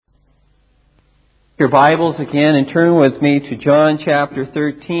Your Bibles again and turn with me to John chapter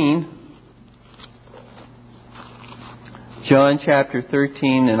 13. John chapter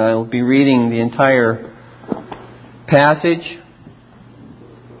 13, and I will be reading the entire passage.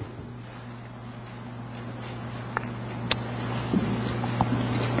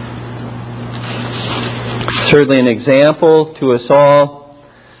 Certainly an example to us all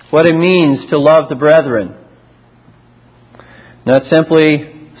what it means to love the brethren. Not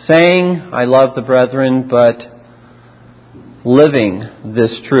simply saying, I love the brethren, but living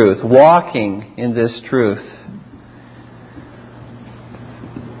this truth, walking in this truth.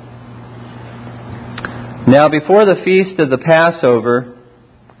 Now, before the feast of the Passover,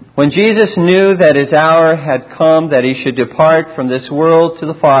 when Jesus knew that His hour had come that He should depart from this world to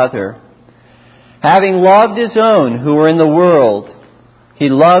the Father, having loved His own who were in the world, He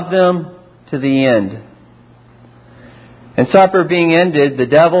loved them to the end. And supper being ended, the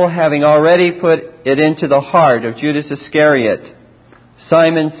devil having already put it into the heart of Judas Iscariot,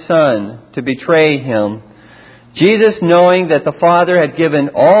 Simon's son, to betray Him, Jesus, knowing that the Father had given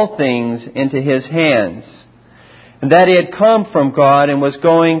all things into His hands, and that He had come from God and was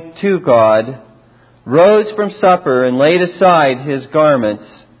going to God, rose from supper and laid aside His garments,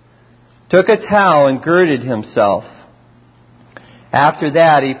 took a towel and girded Himself. After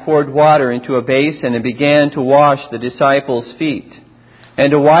that, He poured water into a basin and began to wash the disciples' feet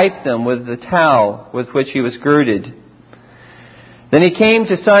and to wipe them with the towel with which He was girded. Then He came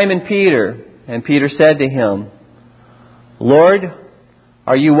to Simon Peter, and Peter said to Him, Lord,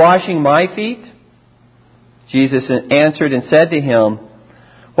 are you washing my feet? Jesus answered and said to him,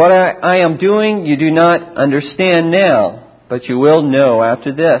 What I am doing you do not understand now, but you will know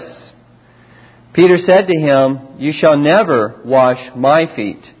after this. Peter said to Him, You shall never wash my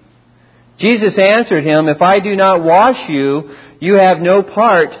feet. Jesus answered him, If I do not wash you, you have no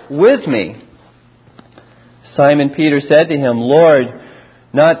part with me. Simon Peter said to Him, Lord,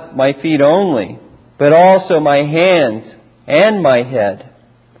 not my feet only, but also my hands and my head.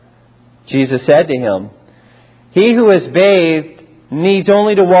 Jesus said to him, He who is bathed needs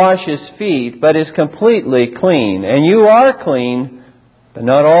only to wash his feet, but is completely clean. And you are clean, but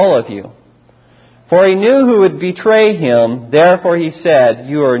not all of you. For He knew who would betray Him, therefore He said,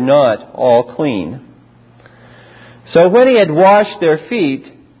 You are not all clean. So when He had washed their feet,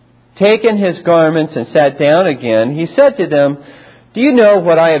 taken His garments and sat down again, He said to them, Do you know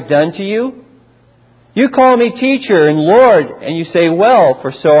what I have done to you? You call me teacher and Lord, and you say, Well,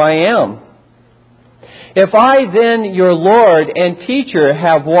 for so I am. If I then, your Lord and teacher,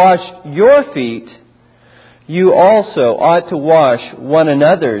 have washed your feet, you also ought to wash one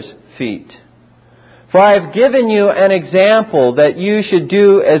another's feet. For I have given you an example that you should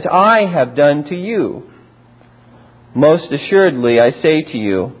do as I have done to you. Most assuredly, I say to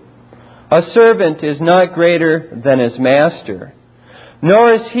you, a servant is not greater than his master,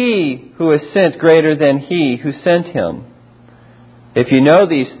 nor is he who is sent greater than he who sent him. If you know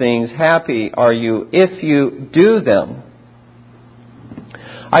these things, happy are you if you do them.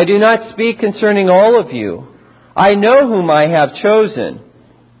 I do not speak concerning all of you. I know whom I have chosen.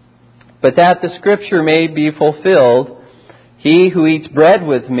 But that the Scripture may be fulfilled, he who eats bread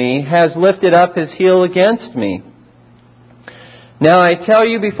with me has lifted up his heel against me. Now I tell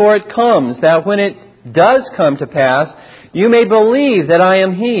you before it comes, that when it does come to pass, you may believe that I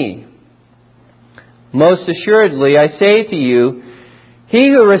am He. Most assuredly, I say to you, he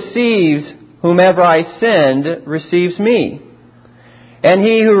who receives whomever I send receives me. And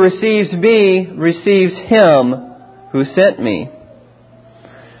he who receives me receives Him who sent me.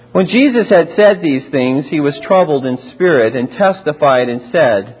 When Jesus had said these things, He was troubled in spirit and testified and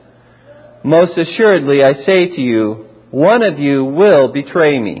said, Most assuredly I say to you, one of you will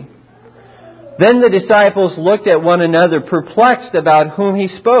betray me. Then the disciples looked at one another, perplexed about whom He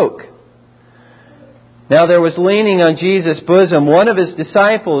spoke. Now there was leaning on Jesus' bosom one of His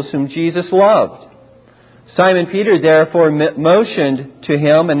disciples whom Jesus loved. Simon Peter therefore motioned to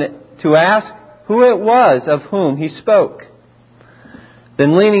Him and to ask who it was of whom He spoke.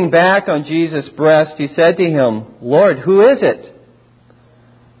 Then leaning back on Jesus' breast, he said to Him, Lord, who is it?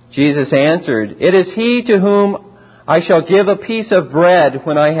 Jesus answered, It is he to whom I shall give a piece of bread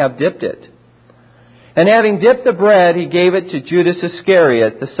when I have dipped it. And having dipped the bread, He gave it to Judas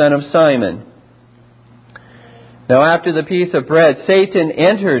Iscariot, the son of Simon. Now after the piece of bread, Satan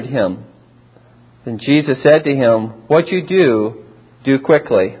entered him. Then Jesus said to him, What you do, do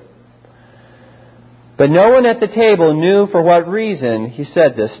quickly. But no one at the table knew for what reason He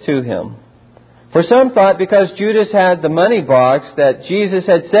said this to him. For some thought because Judas had the money box that Jesus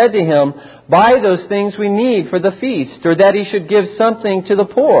had said to him, Buy those things we need for the feast, or that he should give something to the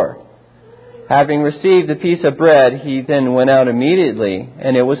poor. Having received the piece of bread, he then went out immediately,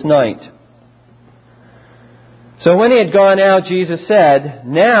 and it was night. So when he had gone out, Jesus said,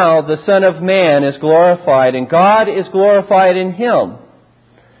 "Now the Son of Man is glorified, and God is glorified in Him.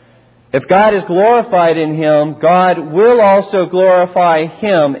 If God is glorified in Him, God will also glorify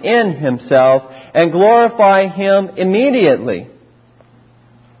Him in Himself, and glorify Him immediately.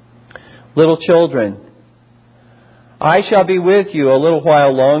 Little children, I shall be with you a little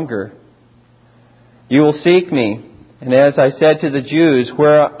while longer. You will seek me, and as I said to the Jews,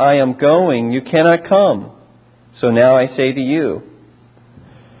 where I am going, you cannot come. So now I say to you,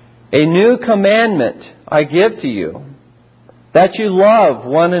 a new commandment I give to you, that you love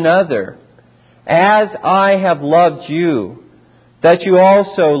one another, as I have loved you, that you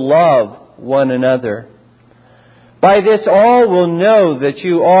also love one another. By this all will know that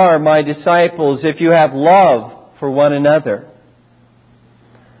you are my disciples, if you have love for one another."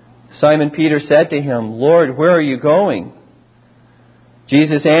 Simon Peter said to Him, "Lord, where are you going?"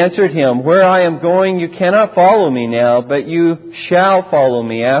 Jesus answered him, "Where I am going you cannot follow me now, but you shall follow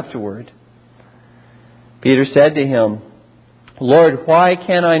me afterward." Peter said to Him, "Lord, why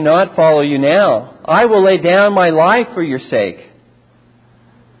can I not follow you now? I will lay down my life for your sake."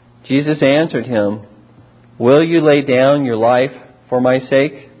 Jesus answered him, "Will you lay down your life for my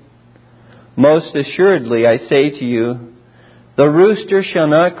sake? Most assuredly, I say to you, the rooster shall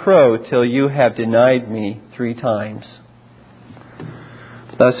not crow till you have denied me 3 times.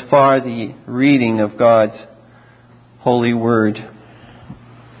 Thus far, the reading of God's holy word.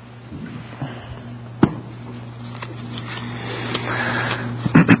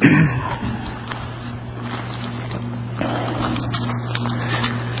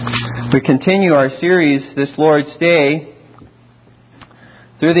 We continue our series this Lord's Day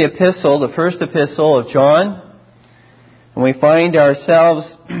through the epistle, the first epistle of John. And we find ourselves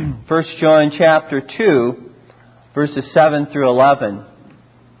 1 John chapter 2, verses 7 through 11.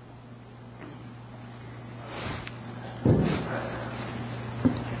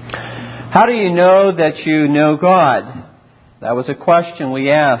 How do you know that you know God? That was a question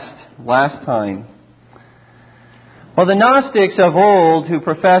we asked last time. Well, the Gnostics of old, who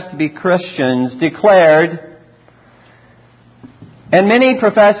professed to be Christians, declared, and many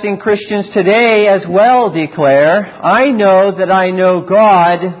professing Christians today as well declare, I know that I know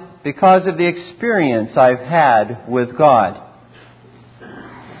God because of the experience I've had with God.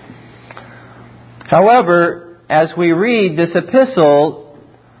 However, as we read this epistle,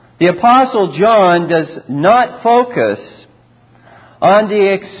 the Apostle John does not focus on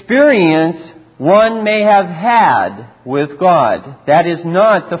the experience one may have had with God. That is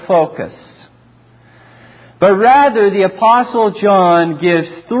not the focus. But rather, the Apostle John gives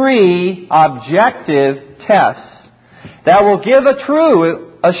 3 objective tests that will give a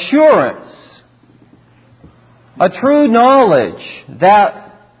true assurance, a true knowledge that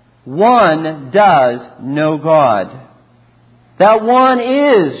one does know God. That one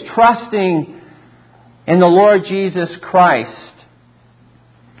is trusting in the Lord Jesus Christ.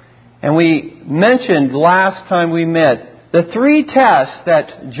 And we mentioned last time we met the 3 tests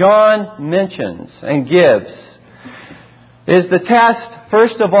that John mentions and gives is the test,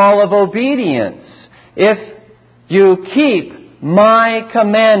 first of all, of obedience. If you keep my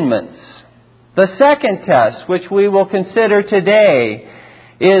commandments. The second test, which we will consider today,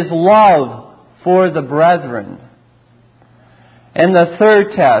 is love for the brethren. And the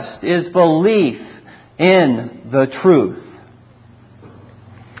third test is belief in the truth.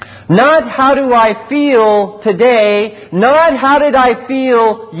 Not how do I feel today, not how did I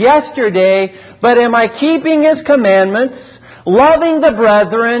feel yesterday, but am I keeping His commandments, loving the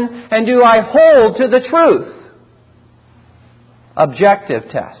brethren, and do I hold to the truth? Objective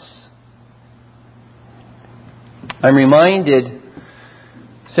tests. I'm reminded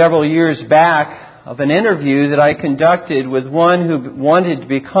several years back of an interview that I conducted with one who wanted to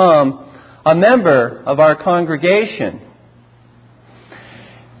become a member of our congregation.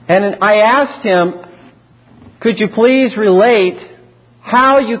 And I asked him, could you please relate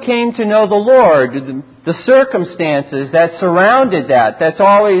how you came to know the Lord, the circumstances that surrounded that. That's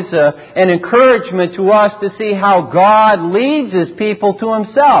always an encouragement to us to see how God leads His people to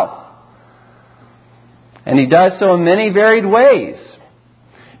Himself. And He does so in many varied ways.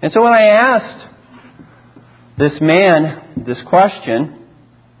 And so when I asked this man this question,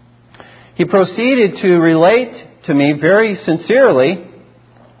 he proceeded to relate to me very sincerely.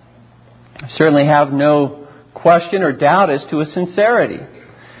 I certainly have no question or doubt as to his sincerity.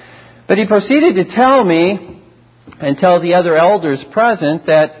 But he proceeded to tell me and tell the other elders present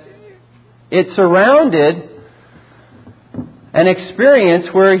that it surrounded an experience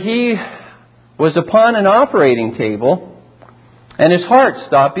where he was upon an operating table, and his heart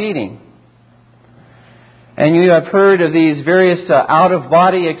stopped beating. And you have heard of these various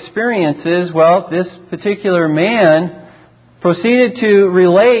out-of-body experiences. Well, this particular man proceeded to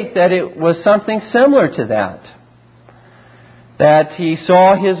relate that it was something similar to that. That he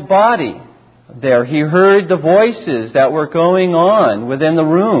saw his body there. He heard the voices that were going on within the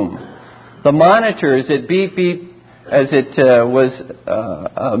room. The monitors, it beep, beep, as it was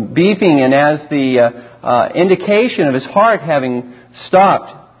beeping, and as the indication of his heart having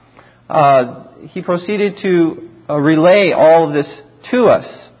stopped, he proceeded to relay all of this to us.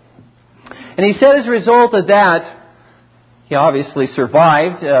 And he said as a result of that, he obviously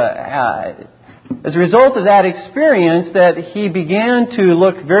survived. As a result of that experience, that he began to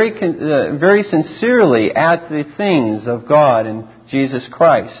look very sincerely at the things of God and Jesus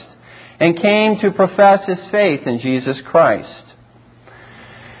Christ, and came to profess his faith in Jesus Christ.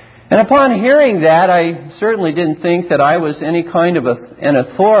 And upon hearing that, I certainly didn't think that I was any kind of an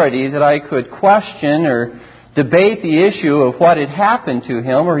authority that I could question or debate the issue of what had happened to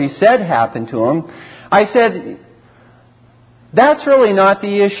him, or he said happened to him. I said, that's really not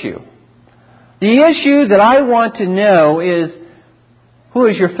the issue. The issue that I want to know is, who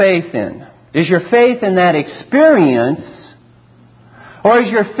is your faith in? Is your faith in that experience, or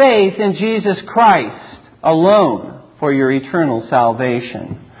is your faith in Jesus Christ alone for your eternal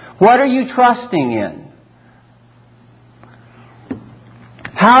salvation? What are you trusting in?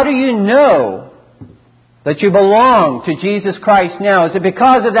 How do you know that you belong to Jesus Christ now? Is it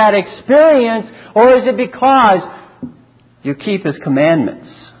because of that experience, or is it because you keep His commandments?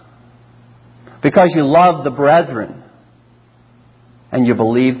 Because you love the brethren and you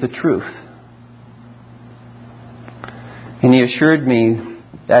believe the truth? And he assured me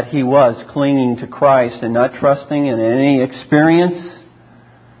that he was clinging to Christ and not trusting in any experience,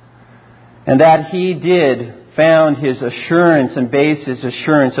 and that he did found his assurance and based his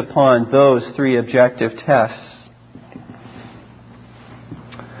assurance upon those three objective tests.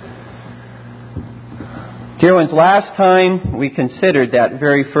 Dear ones, last time we considered that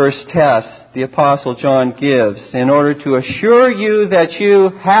very first test the Apostle John gives in order to assure you that you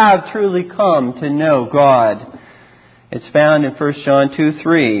have truly come to know God. It's found in 1 John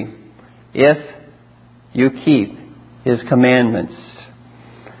 2:3. If you keep His commandments.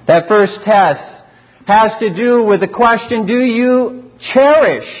 That first test has to do with the question, do you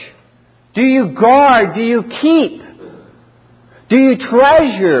cherish? Do you guard? Do you keep? Do you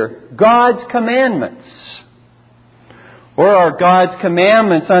treasure God's commandments? Or are God's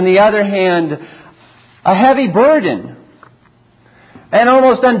commandments, on the other hand, a heavy burden, an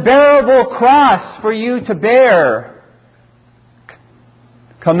almost unbearable cross for you to bear?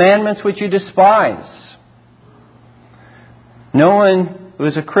 Commandments which you despise. No one who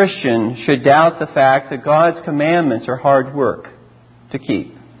is a Christian should doubt the fact that God's commandments are hard work to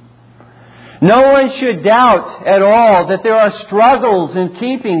keep. No one should doubt at all that there are struggles in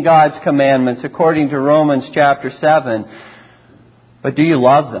keeping God's commandments according to Romans chapter 7. But do you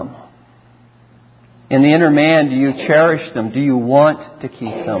love them? In the inner man, do you cherish them? Do you want to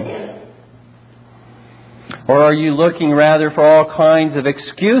keep them? Or are you looking rather for all kinds of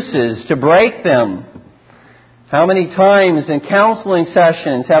excuses to break them? How many times in counseling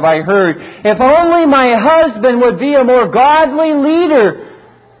sessions have I heard, if only my husband would be a more godly leader?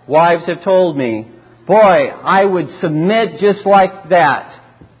 Wives have told me, boy, I would submit just like that.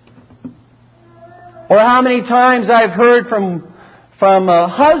 Or how many times I've heard from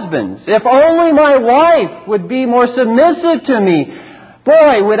husbands, if only my wife would be more submissive to me,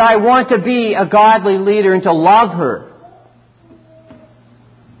 boy, would I want to be a godly leader and to love her.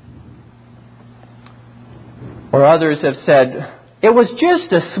 Or others have said, it was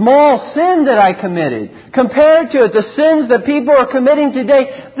just a small sin that I committed. Compared to the sins that people are committing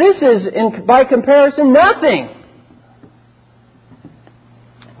today, this is, by comparison, nothing.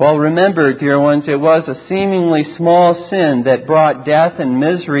 Well, remember, dear ones, it was a seemingly small sin that brought death and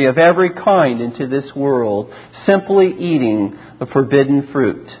misery of every kind into this world. Simply eating the forbidden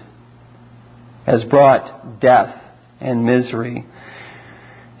fruit has brought death and misery.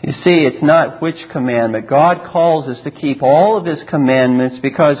 You see, it's not which commandment. God calls us to keep all of His commandments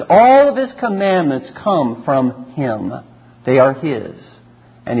because all of His commandments come from Him. They are His.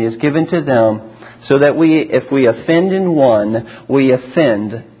 And He has given to them so that if we offend in one, we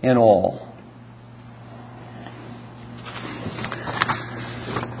offend in all.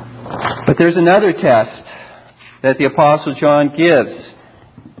 But there's another test that the Apostle John gives.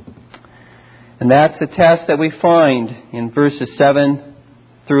 And that's the test that we find in verses 7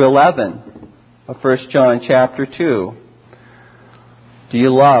 through 11 of 1 John chapter 2. Do you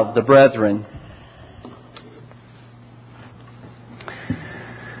love the brethren?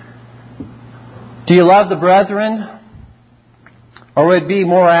 Do you love the brethren? Or would it be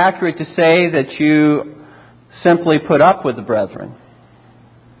more accurate to say that you simply put up with the brethren?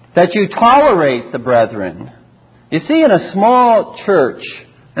 That you tolerate the brethren? You see, in a small church,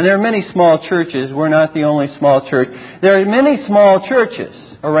 and there are many small churches, we're not the only small church, there are many small churches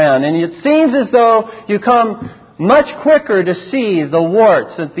around, and it seems as though you come much quicker to see the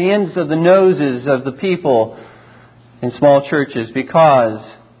warts at the ends of the noses of the people in small churches because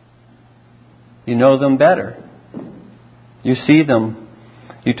you know them better. You see them.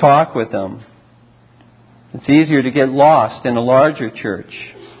 You talk with them. It's easier to get lost in a larger church.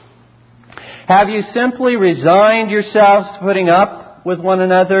 Have you simply resigned yourselves to putting up with one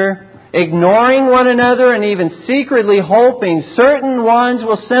another, ignoring one another, and even secretly hoping certain ones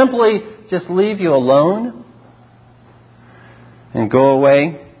will simply just leave you alone and go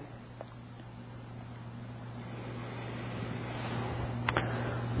away?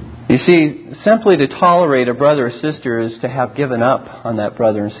 You see, simply to tolerate a brother or sister is to have given up on that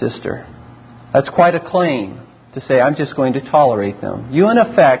brother and sister. That's quite a claim to say, I'm just going to tolerate them. You, in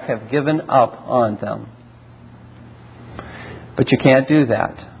effect, have given up on them. But you can't do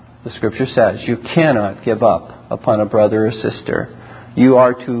that. The Scripture says you cannot give up upon a brother or sister. You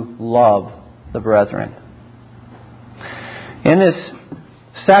are to love the brethren. In this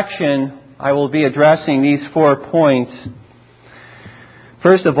section, I will be addressing these 4 points.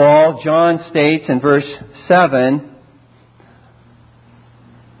 First of all, John states in verse 7,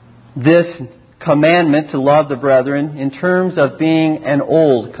 this commandment to love the brethren in terms of being an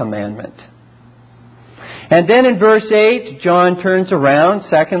old commandment. And then in verse 8, John turns around,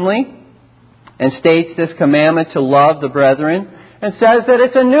 secondly, and states this commandment to love the brethren and says that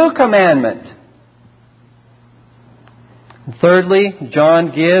it's a new commandment. And thirdly,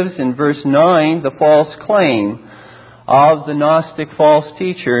 John gives in verse 9 the false claim of the Gnostic false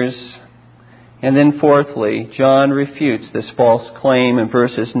teachers. And then fourthly, John refutes this false claim in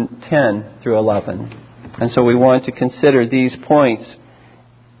verses 10 through 11. And so we want to consider these points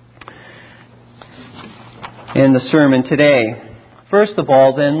in the sermon today. First of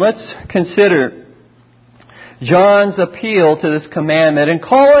all, then, let's consider John's appeal to this commandment and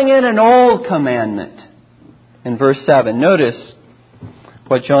calling it an old commandment. In verse 7, notice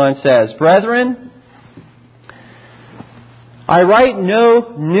what John says. Brethren, I write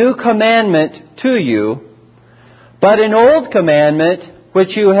no new commandment to you, but an old commandment which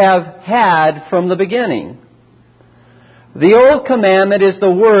you have had from the beginning. The old commandment is the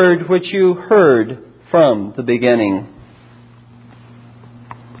word which you heard from the beginning.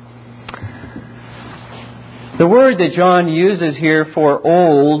 The word that John uses here for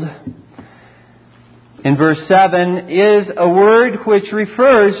old in verse 7 is a word which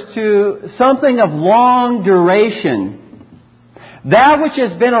refers to something of long duration. That which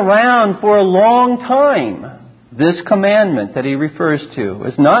has been around for a long time. This commandment that he refers to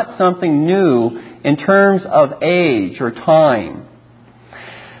is not something new in terms of age or time.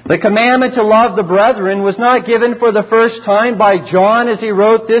 The commandment to love the brethren was not given for the first time by John as he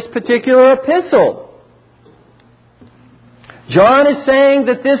wrote this particular epistle. John is saying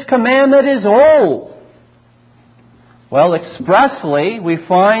that this commandment is old. Well, expressly, we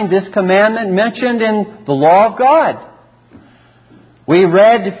find this commandment mentioned in the law of God. We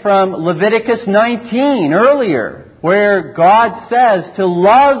read from Leviticus 19 earlier, where God says to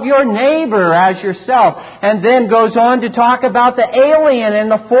love your neighbor as yourself, and then goes on to talk about the alien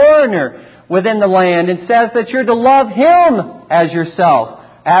and the foreigner within the land, and says that you're to love him as yourself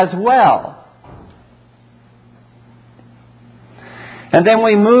as well. And then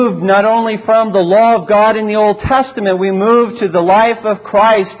we move not only from the law of God in the Old Testament, we move to the life of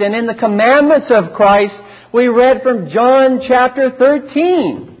Christ, and in the commandments of Christ, we read from John chapter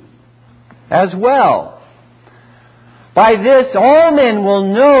 13 as well. By this all men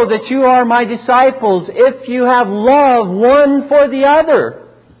will know that you are my disciples if you have love one for the other.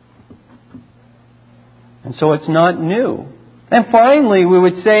 And so it's not new. And finally, we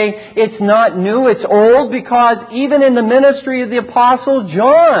would say it's not new, it's old, because even in the ministry of the Apostle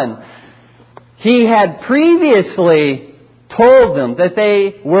John, he had previously told them that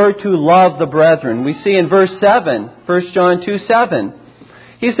they were to love the brethren. We see in verse 7, 1 John 2:7,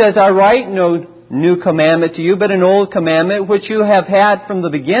 he says, I write no new commandment to you, but an old commandment which you have had from the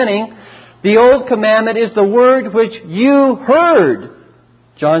beginning. The old commandment is the word which you heard.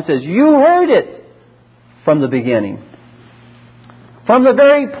 John says, you heard it from the beginning. From the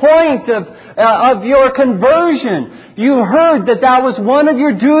very point of your conversion, you heard that that was one of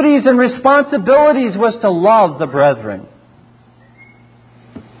your duties and responsibilities was to love the brethren.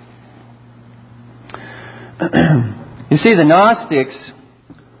 You see, the Gnostics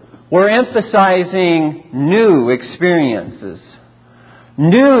were emphasizing new experiences,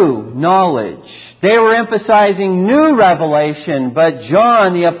 new knowledge. They were emphasizing new revelation, but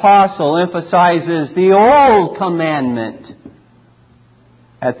John the Apostle emphasizes the old commandment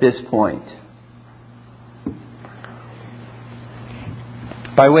at this point.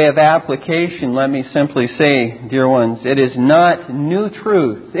 By way of application, let me simply say, dear ones, it is not new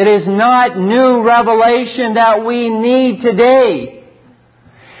truth. It is not new revelation that we need today.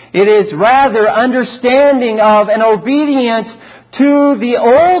 It is rather understanding of and obedience to the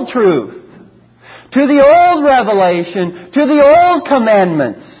old truth, to the old revelation, to the old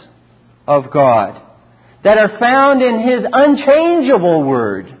commandments of God that are found in His unchangeable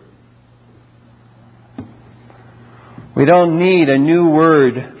Word. We don't need a new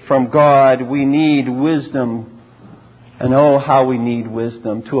word from God. We need wisdom. And oh, how we need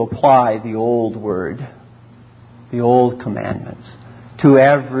wisdom to apply the old word, the old commandments, to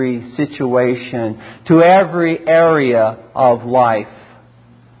every situation, to every area of life.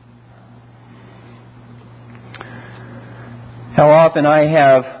 How often I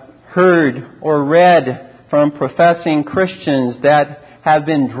have heard or read from professing Christians that have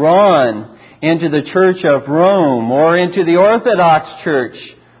been drawn into the Church of Rome or into the Orthodox Church.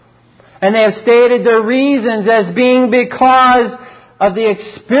 And they have stated their reasons as being because of the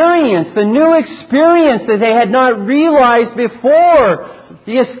experience, the new experience that they had not realized before.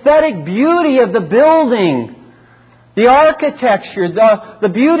 The aesthetic beauty of the building, the architecture, the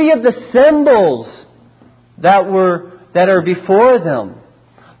beauty of the symbols that are before them,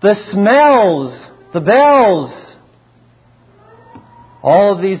 the smells, the bells,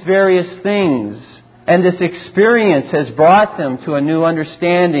 all of these various things. And this experience has brought them to a new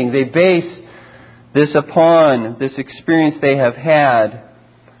understanding. They base this upon this experience they have had.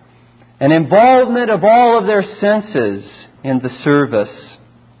 An involvement of all of their senses in the service.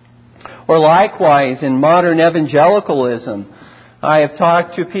 Or likewise, in modern evangelicalism, I have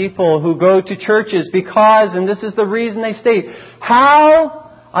talked to people who go to churches because, and this is the reason they state, how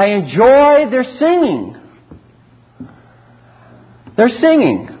I enjoy their singing. They're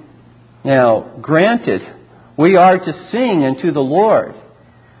singing. Now, granted, we are to sing unto the Lord.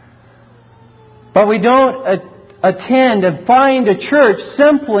 But we don't attend and find a church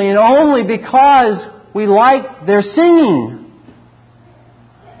simply and only because we like their singing.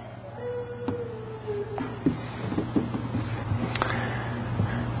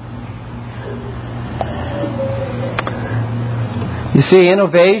 You see,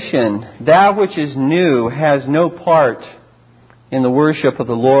 innovation, that which is new, has no part in the worship of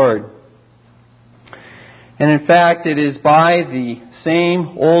the Lord. And in fact, it is by the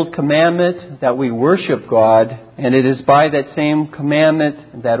same old commandment that we worship God, and it is by that same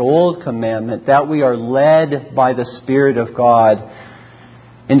commandment, that old commandment, that we are led by the Spirit of God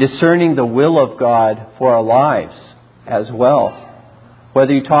in discerning the will of God for our lives as well.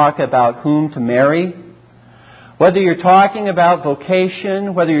 Whether you talk about whom to marry, whether you're talking about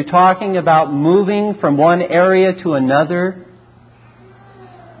vocation, whether you're talking about moving from one area to another,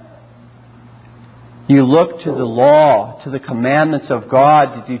 you look to the law, to the commandments of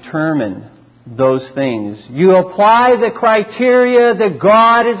God to determine those things. You apply the criteria that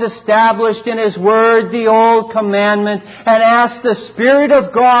God has established in His Word, the old commandments, and ask the Spirit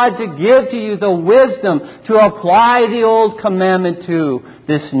of God to give to you the wisdom to apply the old commandment to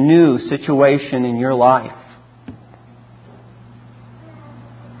this new situation in your life.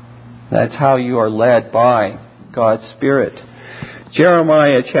 That's how you are led by God's Spirit.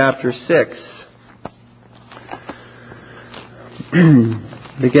 Jeremiah chapter 6.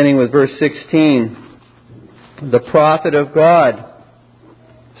 Beginning with verse 16, the prophet of God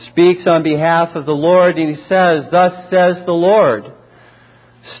speaks on behalf of the Lord, and he says, "Thus says the Lord,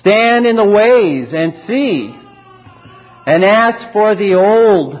 stand in the ways and see, and ask for the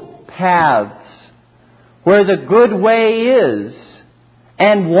old paths, where the good way is,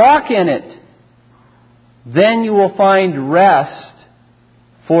 and walk in it. Then you will find rest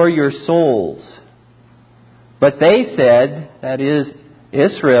for your souls." But they said, that is,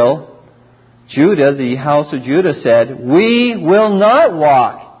 Israel, Judah, the house of Judah said, "We will not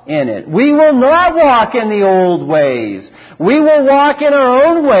walk in it. We will not walk in the old ways. We will walk in our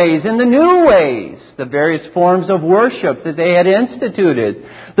own ways, in the new ways." The various forms of worship that they had instituted.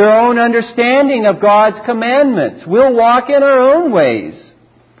 Their own understanding of God's commandments. We'll walk in our own ways.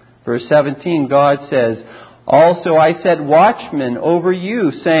 Verse 17, God says, "Also I set watchmen over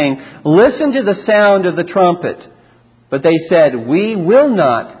you, saying, listen to the sound of the trumpet. But they said, we will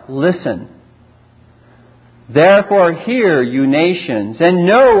not listen. Therefore hear, you nations, and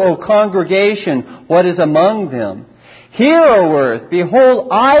know, O congregation, what is among them. Hear, O earth, behold,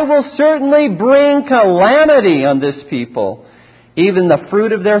 I will certainly bring calamity on this people, even the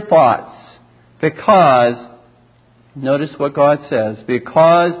fruit of their thoughts, because, notice what God says,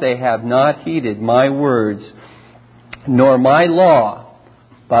 because they have not heeded my words, nor my law,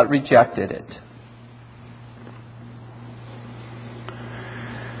 but rejected it.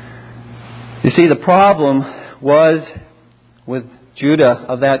 You see, the problem was with Judah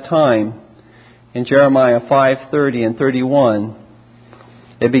of that time. In Jeremiah 5:30 and 31,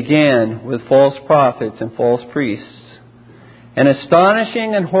 it began with false prophets and false priests. An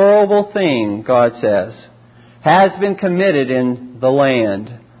astonishing and horrible thing, God says, has been committed in the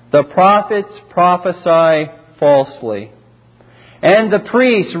land. The prophets prophesy falsely, and the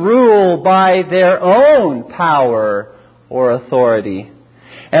priests rule by their own power or authority.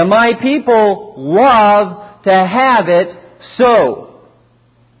 And my people love to have it so.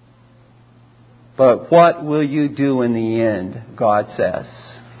 But what will you do in the end, God says.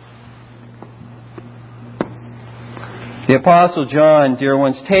 The Apostle John, dear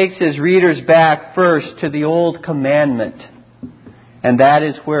ones, takes his readers back first to the Old Commandment. And that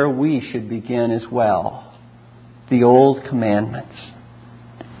is where we should begin as well. The Old Commandments.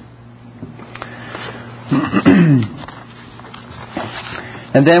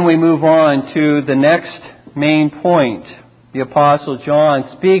 And then we move on to the next main point. The Apostle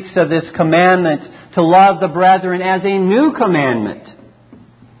John speaks of this commandment to love the brethren as a new commandment.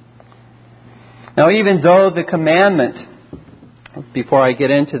 Now, even though the commandment, before I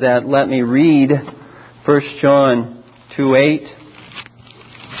get into that, let me read 1 John 2:8.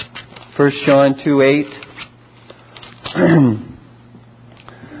 1 John 2:8.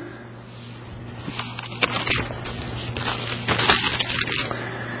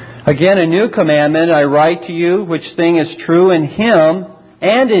 Again, a new commandment I write to you, which thing is true in Him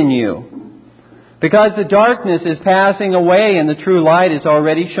and in you. Because the darkness is passing away and the true light is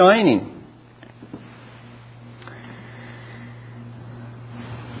already shining.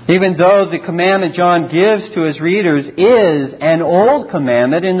 Even though the commandment John gives to his readers is an old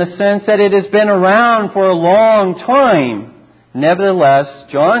commandment in the sense that it has been around for a long time, nevertheless,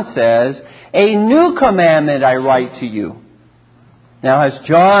 John says, a new commandment I write to you. Now, has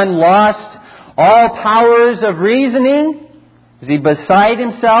John lost all powers of reasoning? Is he beside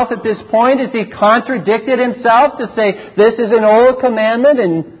himself at this point? Has he contradicted himself to say this is an old commandment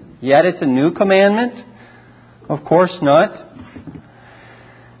and yet it's a new commandment? Of course not.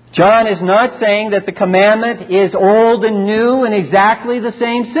 John is not saying that the commandment is old and new in exactly the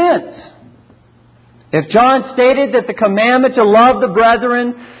same sense. If John stated that the commandment to love the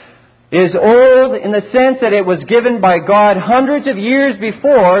brethren is old in the sense that it was given by God hundreds of years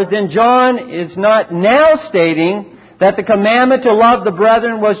before, then John is not now stating that the commandment to love the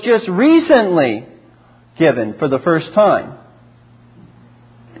brethren was just recently given for the first time.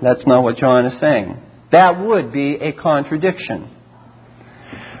 That's not what John is saying. That would be a contradiction.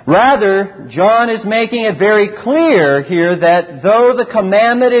 Rather, John is making it very clear here that though the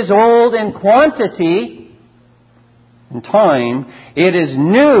commandment is old in quantity, in time, it is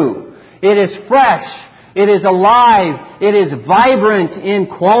new. It is fresh. It is alive. It is vibrant in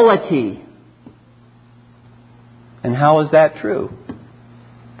quality. And how is that true?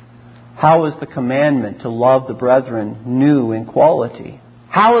 How is the commandment to love the brethren new in quality?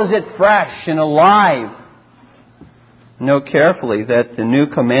 How is it fresh and alive? Note carefully that the new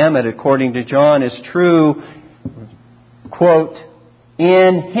commandment, according to John, is true, quote,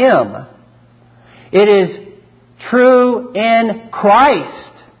 in Him. It is true in Christ.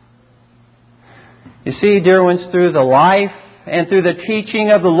 You see, dear ones, through the life and through the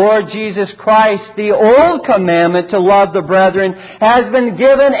teaching of the Lord Jesus Christ, the old commandment to love the brethren has been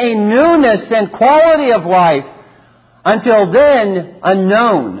given a newness and quality of life, until then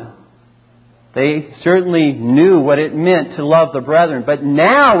unknown. They certainly knew what it meant to love the brethren, but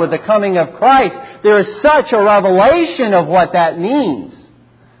now with the coming of Christ, there is such a revelation of what that means,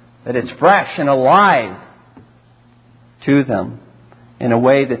 that it's fresh and alive to them in a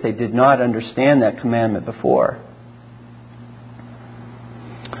way that they did not understand that commandment before.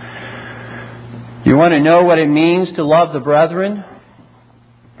 You want to know what it means to love the brethren?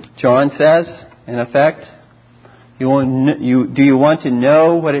 John says, in effect, do you want to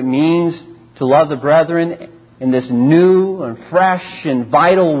know what it means to love the brethren in this new and fresh and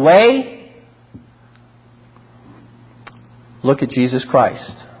vital way? Look at Jesus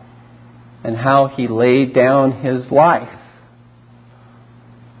Christ and how He laid down His life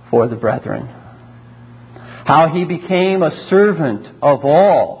for the brethren. How He became a servant of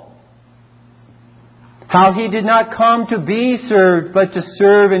all. How He did not come to be served, but to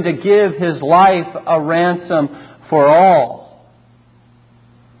serve and to give His life a ransom for all.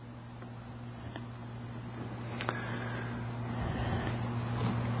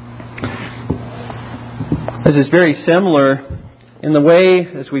 This is very similar in the way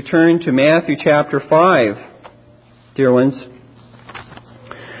as we turn to Matthew chapter 5, dear ones.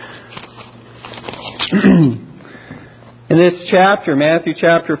 In this chapter, Matthew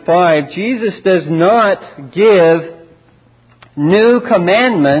chapter 5, Jesus does not give new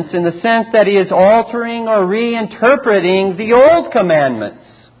commandments in the sense that He is altering or reinterpreting the old commandments.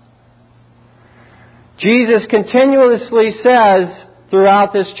 Jesus continuously says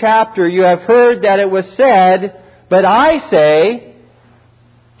throughout this chapter, "You have heard that it was said, but I say,"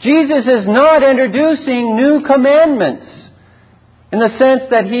 Jesus is not introducing new commandments in the sense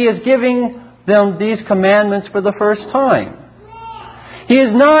that He is giving them these commandments for the first time. He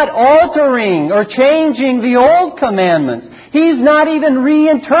is not altering or changing the old commandments. He's not even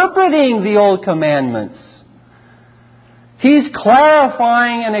reinterpreting the old commandments. He's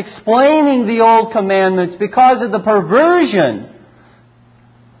clarifying and explaining the old commandments because of the perversion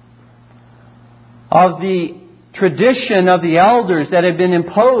of the tradition of the elders that had been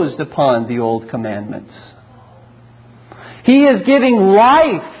imposed upon the old commandments. He is giving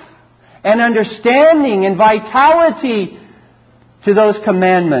life and understanding and vitality to those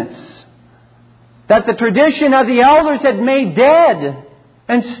commandments that the tradition of the elders had made dead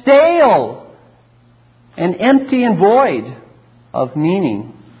and stale and empty and void of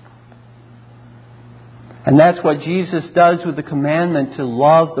meaning. And that's what Jesus does with the commandment to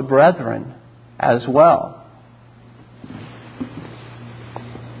love the brethren as well.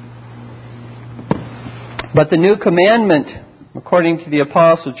 But the new commandment, according to the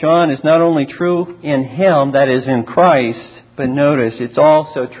Apostle John, is not only true in Him, that is in Christ, but notice, it's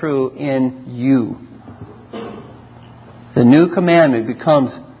also true in you. The new commandment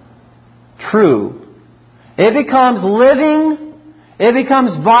becomes true. It becomes living. It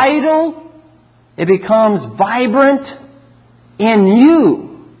becomes vital. It becomes vibrant in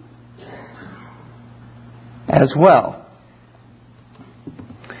you as well.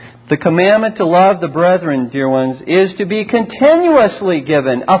 The commandment to love the brethren, dear ones, is to be continuously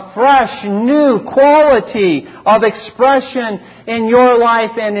given a fresh, new quality of expression in your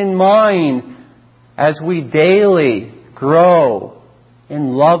life and in mine as we daily grow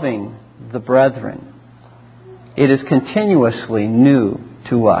in loving the brethren. It is continuously new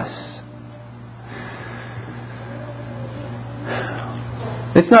to us.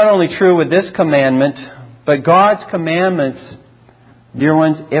 It's not only true with this commandment, but God's commandments, dear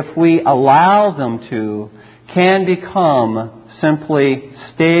ones, if we allow them to, can become simply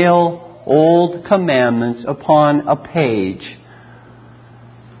stale, old commandments upon a page.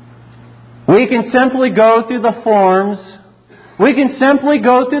 We can simply go through the forms. We can simply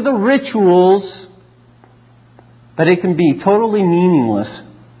go through the rituals. But it can be totally meaningless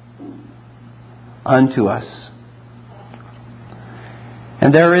unto us.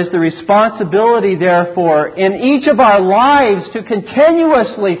 And there is the responsibility, therefore, in each of our lives to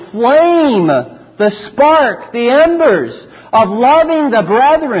continuously flame the spark, the embers of loving the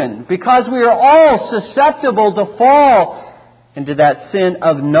brethren, because we are all susceptible to fall into that sin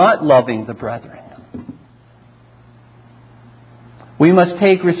of not loving the brethren. We must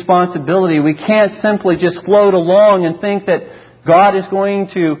take responsibility. We can't simply just float along and think that God is going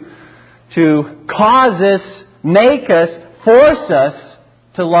to cause us, make us, force us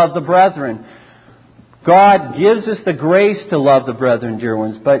to love the brethren. God gives us the grace to love the brethren, dear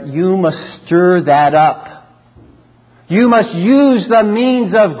ones, but you must stir that up. You must use the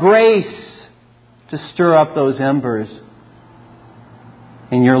means of grace to stir up those embers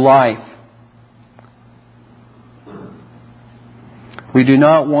in your life. We do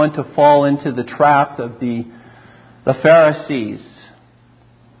not want to fall into the trap of the Pharisees,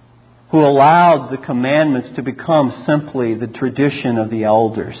 who allowed the commandments to become simply the tradition of the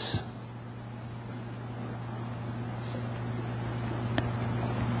elders.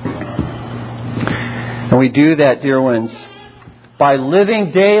 And we do that, dear ones, by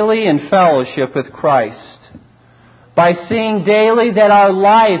living daily in fellowship with Christ, by seeing daily that our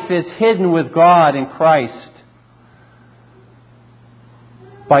life is hidden with God in Christ,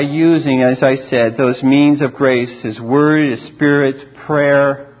 by using, as I said, those means of grace, His Word, His Spirit,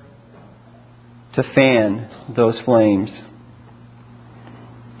 prayer, to fan those flames.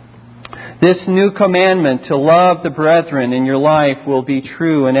 This new commandment to love the brethren in your life will be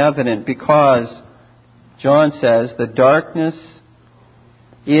true and evident because, John says, the darkness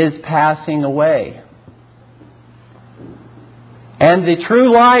is passing away. And the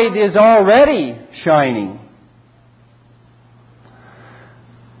true light is already shining.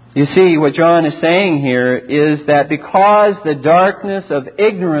 You see, what John is saying here is that because the darkness of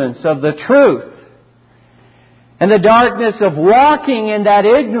ignorance of the truth and the darkness of walking in that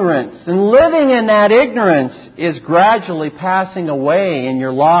ignorance and living in that ignorance is gradually passing away in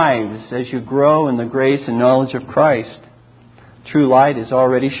your lives as you grow in the grace and knowledge of Christ, true light is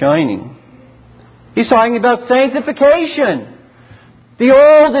already shining. He's talking about sanctification. The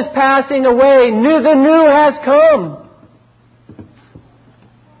old is passing away. The new has come.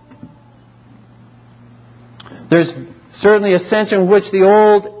 There's certainly a sense in which the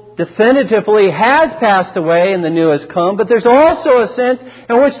old definitively has passed away and the new has come, but there's also a sense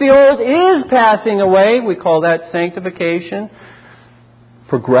in which the old is passing away. We call that sanctification,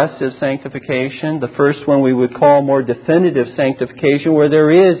 progressive sanctification. The first one we would call more definitive sanctification, where there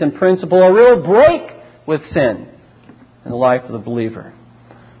is, in principle, a real break with sin in the life of the believer,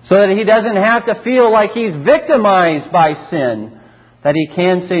 so that he doesn't have to feel like he's victimized by sin, that he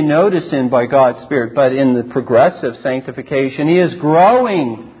can say no to sin by God's Spirit. But in the progressive sanctification, he is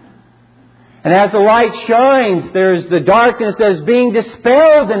growing. And as the light shines, there's the darkness that is being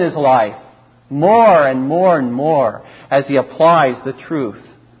dispelled in his life more and more and more as he applies the truth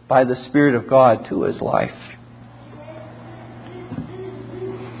by the Spirit of God to his life.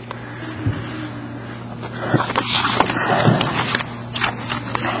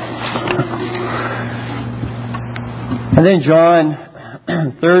 And then John,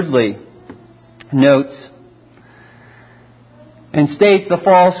 thirdly, notes and states the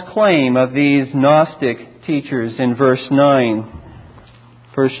false claim of these Gnostic teachers in verse 9.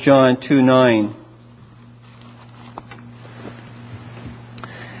 1 John 2:9.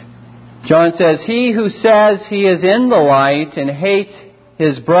 John says, "He who says he is in the light and hates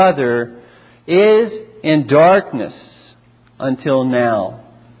his brother is in darkness until now."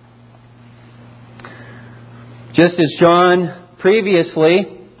 Just as John previously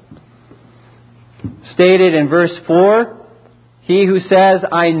stated in verse 4, "He who says,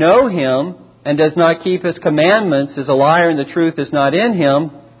 'I know him,' and does not keep his commandments is a liar, and the truth is not in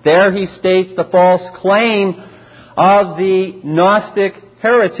him." There he states the false claim of the Gnostic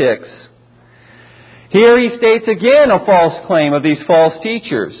heretics. Here he states again a false claim of these false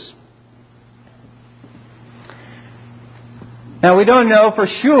teachers. Now we don't know for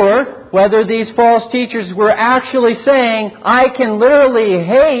sure whether these false teachers were actually saying, "I can literally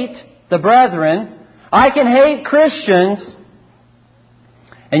hate the brethren, I can hate Christians,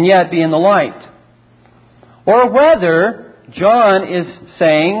 and yet be in the light." Or whether John is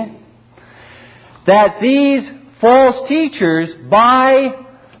saying that these false teachers, by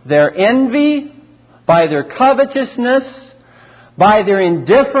their envy, by their covetousness, by their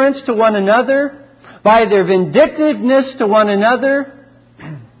indifference to one another, by their vindictiveness to one another,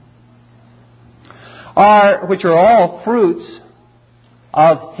 which are all fruits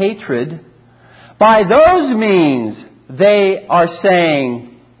of hatred, by those means they are saying,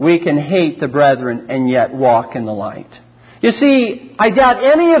 "We can hate the brethren and yet walk in the light." You see, I doubt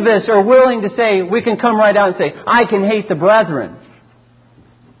any of us are willing to say, we can come right out and say, "I can hate the brethren,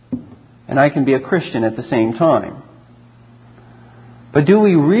 and I can be a Christian at the same time." But do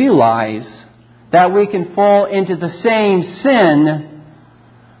we realize that we can fall into the same sin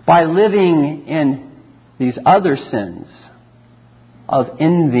by living in these other sins of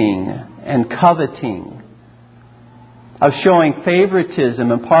envying and coveting, of showing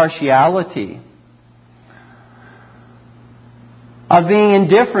favoritism and partiality, of being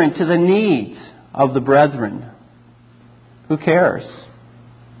indifferent to the needs of the brethren? Who cares?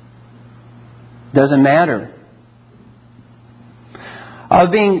 Doesn't matter.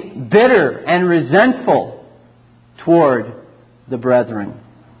 Of being bitter and resentful toward the brethren.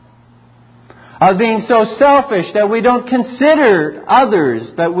 Of being so selfish that we don't consider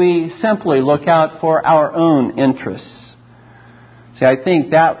others, but we simply look out for our own interests. See, I think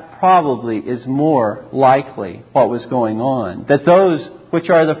that probably is more likely what was going on. That those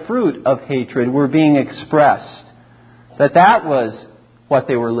which are the fruit of hatred were being expressed. That was what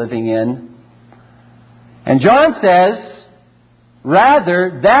they were living in. And John says,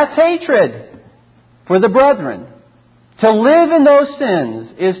 rather, that's hatred for the brethren. To live in those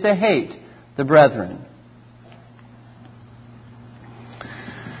sins is to hate the brethren.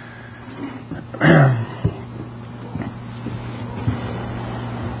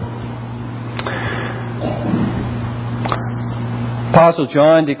 Apostle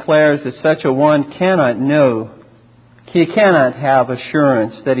John declares that such a one cannot know, he cannot have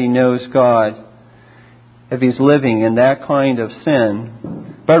assurance that he knows God if he's living in that kind of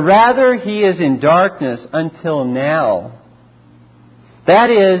sin, but rather he is in darkness until now. That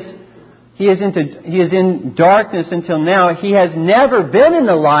is, he is in darkness until now. He has never been in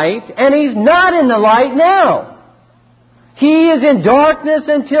the light, and he's not in the light now. He is in darkness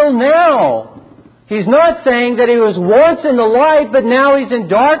until now. He's not saying that he was once in the light, but now he's in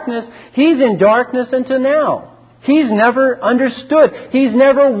darkness. He's in darkness until now. He's never understood. He's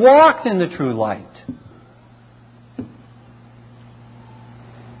never walked in the true light.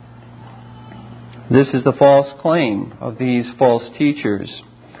 This is the false claim of these false teachers.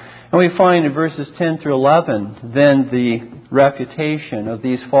 And we find in verses 10 through 11 then the refutation of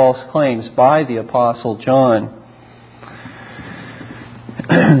these false claims by the Apostle John.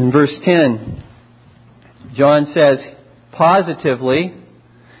 Verse 10, John says positively,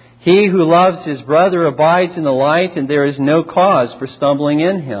 "He who loves his brother abides in the light, and there is no cause for stumbling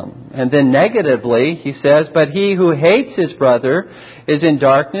in him." And then negatively, he says, "But he who hates his brother is in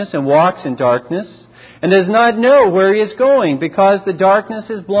darkness and walks in darkness, and does not know where he is going, because the darkness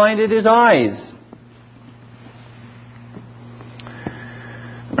has blinded his eyes."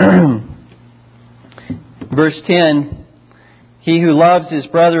 Verse 10, "He who loves his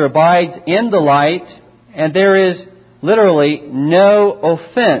brother abides in the light, and there is literally no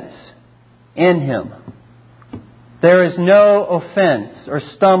offense in him." There is no offense or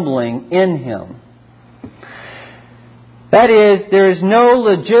stumbling in him. That is, there is no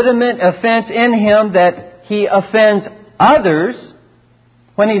legitimate offense in him that he offends others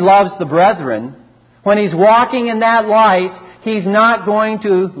when he loves the brethren. When he's walking in that light, he's not going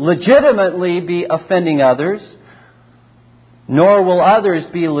to legitimately be offending others, nor will others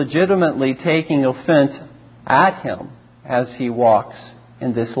be legitimately taking offense at him as he walks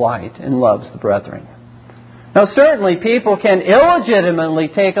in this light and loves the brethren. Now, certainly people can illegitimately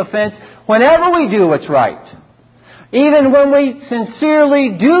take offense whenever we do what's right. Even when we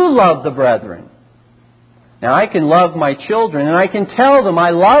sincerely do love the brethren. Now, I can love my children and I can tell them I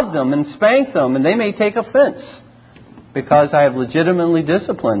love them and spank them, and they may take offense because I have legitimately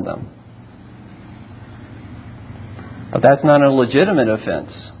disciplined them. But that's not a legitimate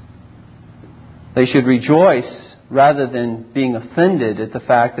offense. They should rejoice rather than being offended at the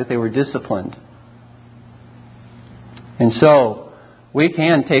fact that they were disciplined. And so, we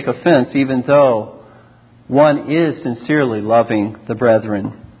can take offense even though one is sincerely loving the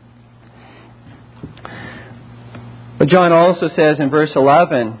brethren. But John also says in verse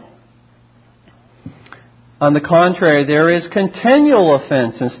 11, "On the contrary, there is continual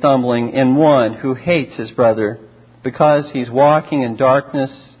offense and stumbling in one who hates his brother, because he's walking in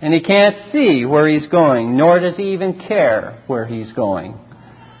darkness and he can't see where he's going, nor does he even care where he's going."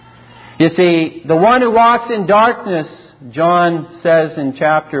 You see, the one who walks in darkness, John says in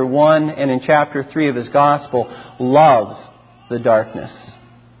chapter 1 and in chapter 3 of his Gospel, loves the darkness.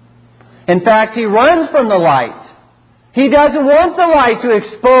 In fact, he runs from the light. He doesn't want the light to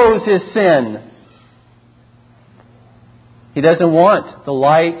expose his sin. He doesn't want the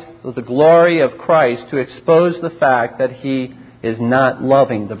light of the glory of Christ to expose the fact that he is not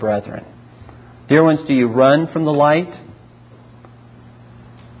loving the brethren. Dear ones, do you run from the light?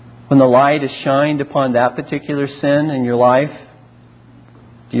 When the light is shined upon that particular sin in your life,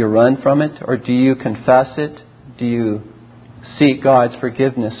 do you run from it, or do you confess it? Do you seek God's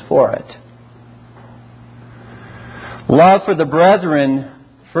forgiveness for it? Love for the brethren,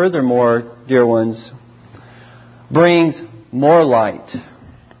 furthermore, dear ones, brings more light.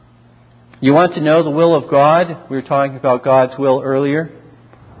 You want to know the will of God? We were talking about God's will earlier.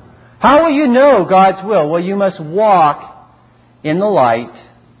 How will you know God's will? Well, you must walk in the light.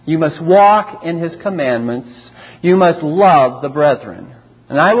 You must walk in His commandments. You must love the brethren.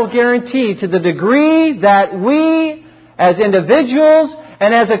 And I will guarantee, to the degree that we, as individuals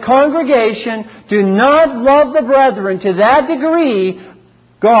and as a congregation, do not love the brethren, to that degree,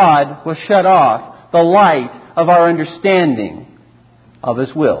 God will shut off the light of our understanding of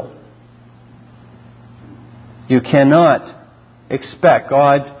His will. You cannot expect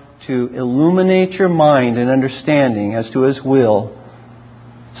God to illuminate your mind and understanding as to His will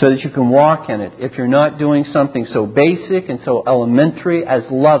so that you can walk in it if you're not doing something so basic and so elementary as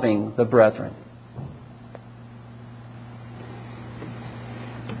loving the brethren.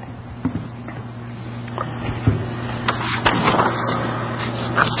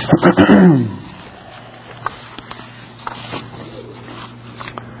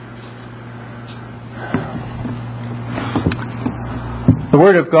 The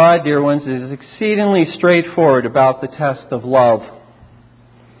Word of God, dear ones, is exceedingly straightforward about the test of love.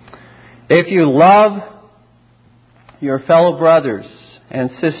 If you love your fellow brothers and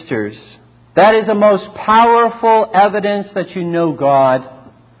sisters, that is the most powerful evidence that you know God.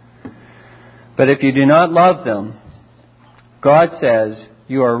 But if you do not love them, God says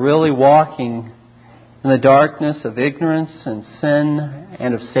you are really walking in the darkness of ignorance and sin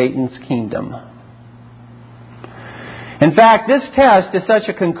and of Satan's kingdom. In fact, this test is such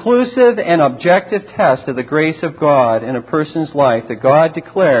a conclusive and objective test of the grace of God in a person's life that God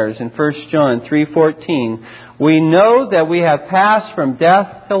declares in 1 John 3:14, "We know that we have passed from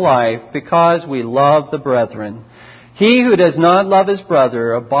death to life because we love the brethren. He who does not love his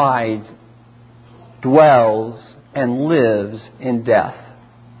brother abides, dwells, and lives in death."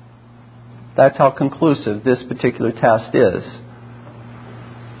 That's how conclusive this particular test is.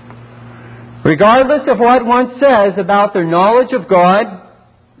 Regardless of what one says about their knowledge of God,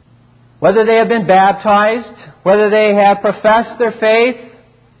 whether they have been baptized, whether they have professed their faith,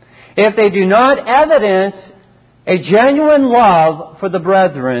 if they do not evidence a genuine love for the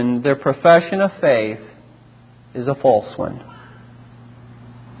brethren, their profession of faith is a false one.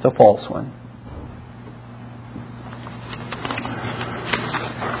 It's a false one.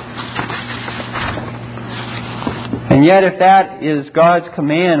 And yet, if that is God's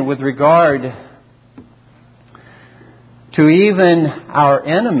command with regard to even our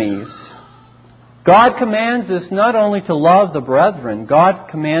enemies, God commands us not only to love the brethren, God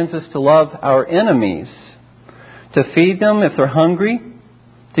commands us to love our enemies, to feed them if they're hungry,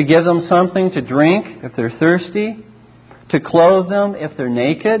 to give them something to drink if they're thirsty, to clothe them if they're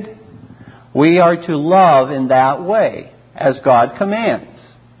naked. We are to love in that way, as God commands.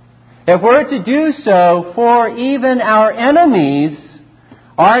 If we're to do so for even our enemies,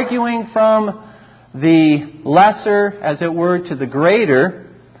 arguing from the lesser, as it were, to the greater,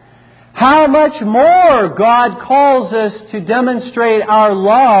 how much more God calls us to demonstrate our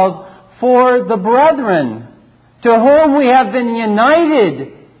love for the brethren, to whom we have been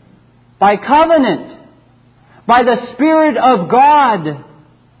united by covenant, by the Spirit of God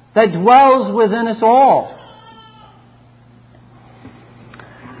that dwells within us all.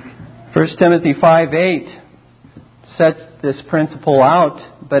 1 Timothy 5:8 sets this principle out.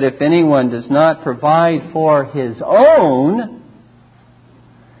 "But if anyone does not provide for his own,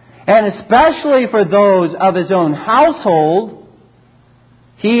 and especially for those of his own household,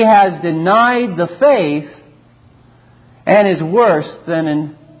 he has denied the faith and is worse than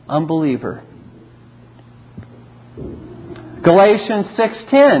an unbeliever." Galatians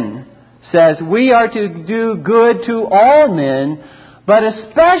 6:10 says, "We are to do good to all men, but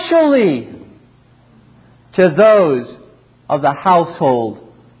especially to those of the household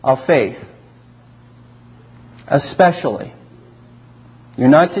of faith." Especially. You're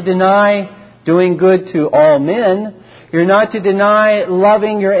not to deny doing good to all men. You're not to deny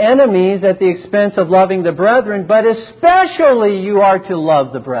loving your enemies at the expense of loving the brethren, but especially you are to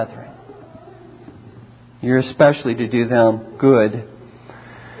love the brethren. You're especially to do them good.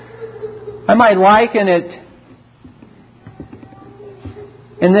 I might liken it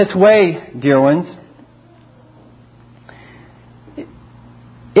in this way, dear ones.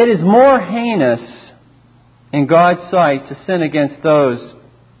 It is more heinous in God's sight to sin against those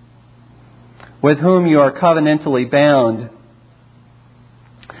with whom you are covenantally bound.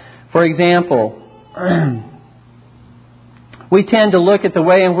 For example, we tend to look at the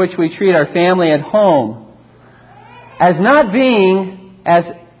way in which we treat our family at home as not being as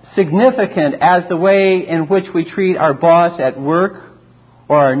significant as the way in which we treat our boss at work,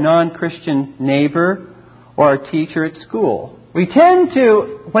 or our non-Christian neighbor, or our teacher at school. We tend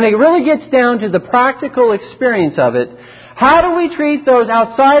to, when it really gets down to the practical experience of it, how do we treat those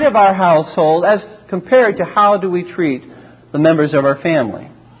outside of our household as compared to how do we treat the members of our family?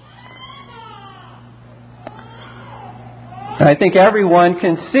 And I think everyone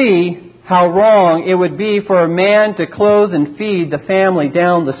can see how wrong it would be for a man to clothe and feed the family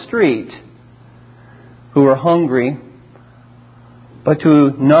down the street who are hungry, but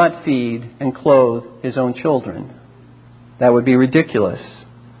to not feed and clothe his own children. That would be ridiculous.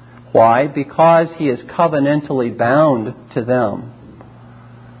 Why? Because he is covenantally bound to them.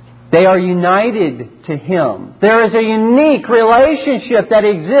 They are united to him. There is a unique relationship that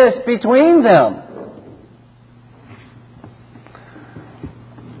exists between them.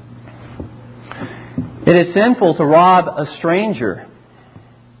 It is sinful to rob a stranger.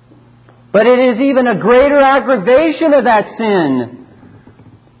 But it is even a greater aggravation of that sin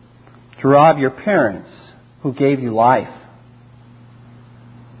to rob your parents who gave you life.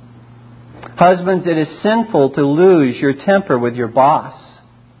 Husbands, it is sinful to lose your temper with your boss.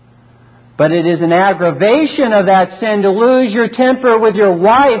 But it is an aggravation of that sin to lose your temper with your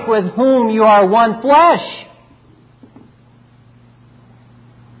wife with whom you are one flesh.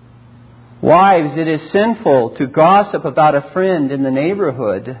 Wives, it is sinful to gossip about a friend in the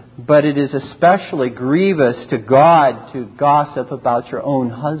neighborhood, but it is especially grievous to God to gossip about your own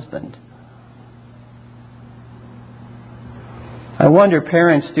husband. I wonder,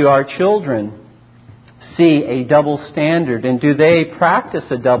 parents, do our children see a double standard, and do they practice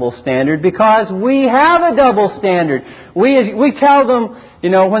a double standard? Because we have a double standard. We tell them,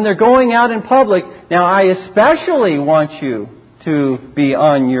 when they're going out in public, now I especially want you to be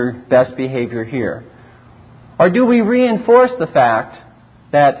on your best behavior here. Or do we reinforce the fact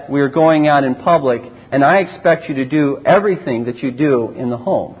that we're going out in public and I expect you to do everything that you do in the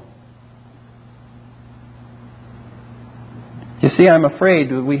home? You see, I'm afraid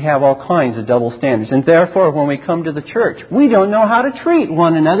that we have all kinds of double standards. And therefore, when we come to the church, we don't know how to treat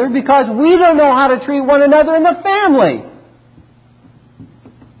one another because we don't know how to treat one another in the family.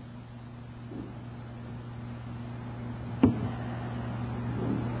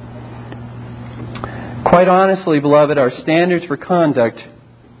 Quite honestly, beloved, our standards for conduct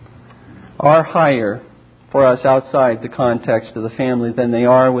are higher for us outside the context of the family than they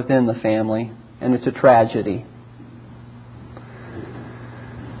are within the family. And it's a tragedy.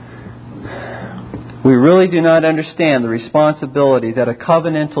 We really do not understand the responsibility that a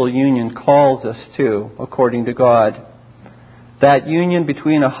covenantal union calls us to, according to God. That union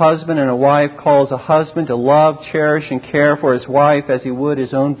between a husband and a wife calls a husband to love, cherish, and care for his wife as he would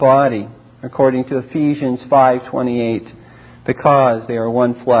his own body, according to Ephesians 5:28, because they are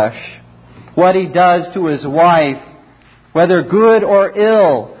one flesh. What he does to his wife, whether good or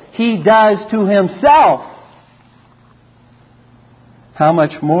ill, he does to himself. How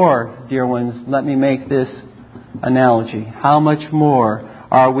much more, dear ones, let me make this analogy. How much more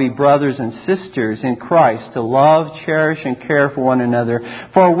are we brothers and sisters in Christ to love, cherish, and care for one another?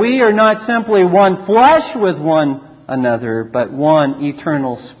 For we are not simply one flesh with one another, but one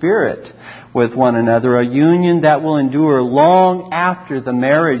eternal spirit with one another, a union that will endure long after the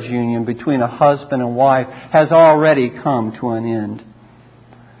marriage union between a husband and wife has already come to an end.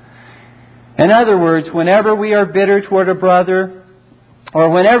 In other words, whenever we are bitter toward a brother, or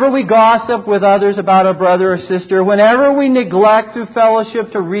whenever we gossip with others about a brother or sister, whenever we neglect through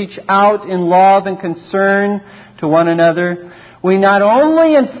fellowship to reach out in love and concern to one another, we not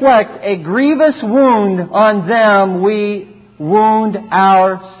only inflict a grievous wound on them, we wound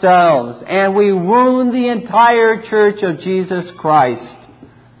ourselves. And we wound the entire church of Jesus Christ.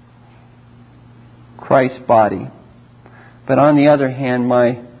 Christ's body. But on the other hand,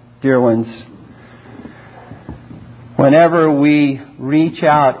 my dear ones, whenever we reach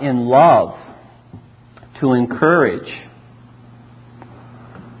out in love to encourage,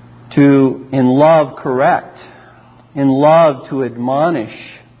 to in love correct, in love to admonish,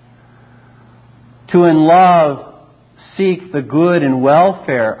 to in love seek the good and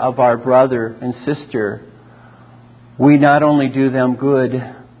welfare of our brother and sister, we not only do them good,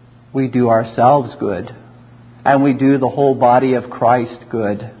 we do ourselves good. And we do the whole body of Christ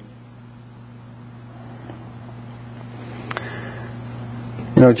good.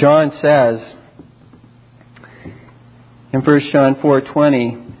 John says in 1 John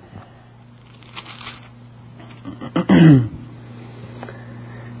 4:20,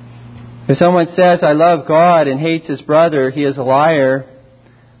 if someone says, I love God and hates his brother, he is a liar.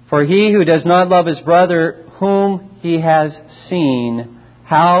 For he who does not love his brother whom he has seen,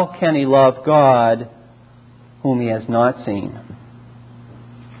 how can he love God whom he has not seen?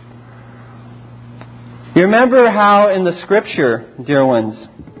 You remember how in the Scripture, dear ones,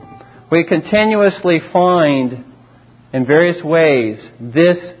 we continuously find in various ways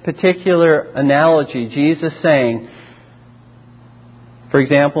this particular analogy, Jesus saying, for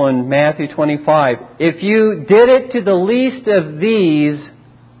example, in Matthew 25, if you did it to the least of these,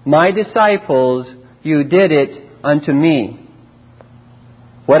 my disciples, you did it unto me.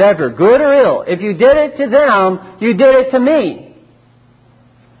 Whatever, good or ill, if you did it to them, you did it to me.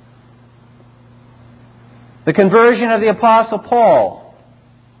 The conversion of the Apostle Paul.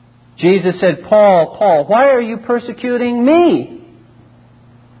 Jesus said, Paul, Paul, why are you persecuting me?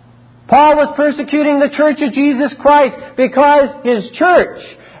 Paul was persecuting the church of Jesus Christ because his church,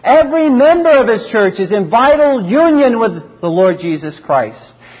 every member of his church is in vital union with the Lord Jesus Christ.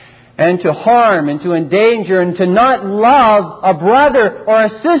 And to harm and to endanger and to not love a brother or a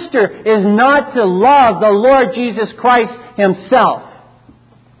sister is not to love the Lord Jesus Christ Himself.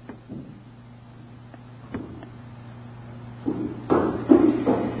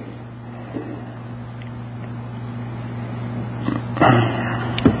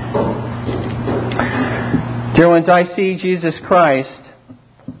 Dear ones, I see Jesus Christ,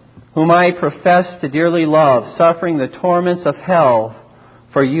 whom I profess to dearly love, suffering the torments of hell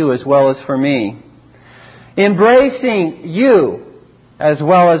for you as well as for me. Embracing you as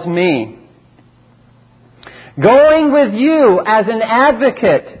well as me. Going with you as an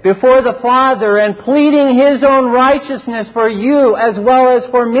advocate before the Father and pleading His own righteousness for you as well as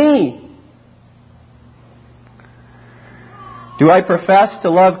for me. Do I profess to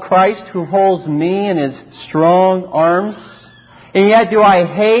love Christ who holds me in His strong arms? And yet do I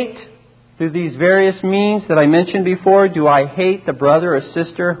hate, through these various means that I mentioned before, do I hate the brother or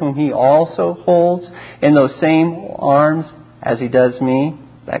sister whom He also holds in those same arms as He does me?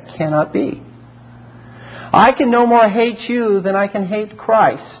 That cannot be. I can no more hate you than I can hate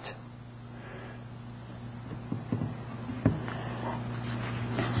Christ.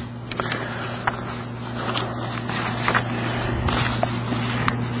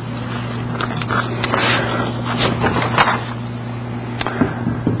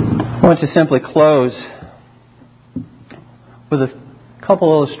 I want to simply close with a couple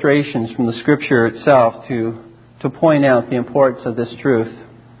illustrations from the Scripture itself to point out the importance of this truth.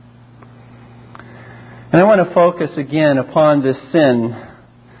 And I want to focus again upon this sin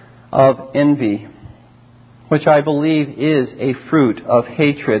of envy, which I believe is a fruit of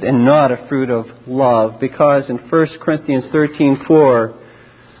hatred and not a fruit of love, because in 1 Corinthians 13:4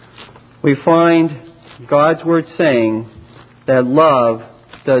 we find God's Word saying that love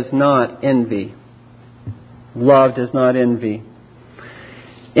does not envy. Love does not envy.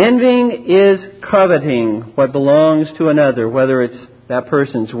 Envying is coveting what belongs to another, whether it's that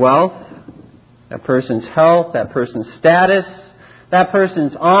person's wealth, that person's health, that person's status, that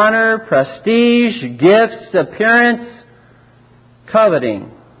person's honor, prestige, gifts, appearance,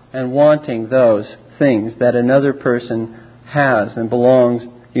 coveting and wanting those things that another person has and belongs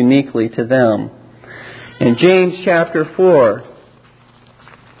uniquely to them. In James chapter 4,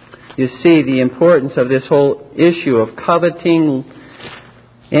 you see the importance of this whole issue of coveting,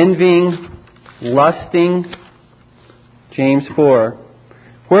 envying, lusting. James 4.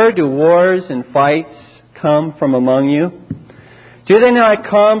 Where do wars and fights come from among you? Do they not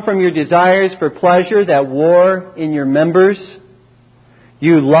come from your desires for pleasure that war in your members?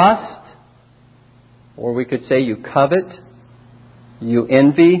 You lust, or we could say you covet, you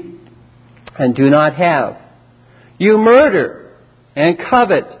envy, and do not have. You murder and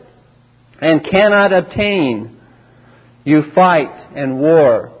covet and cannot obtain. You fight and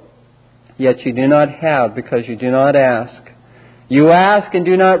war, yet you do not have because you do not ask. You ask and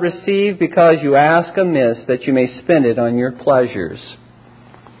do not receive because you ask amiss, that you may spend it on your pleasures.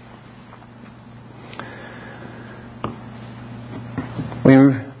 We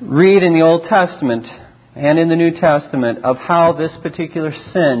read in the Old Testament and in the New Testament of how this particular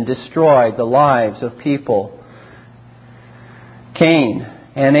sin destroyed the lives of people. Cain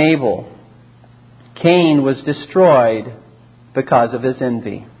and Abel. Cain was destroyed because of his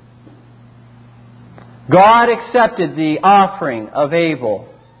envy. God accepted the offering of Abel,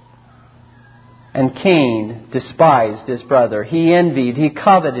 and Cain despised his brother. He envied, he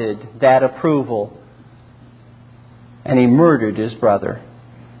coveted that approval, and he murdered his brother.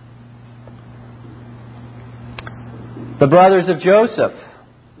 The brothers of Joseph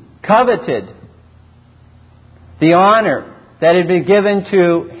coveted the honor that had been given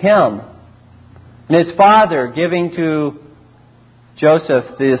to him, and his father giving to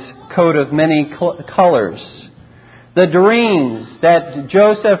Joseph this coat of many colors. The dreams that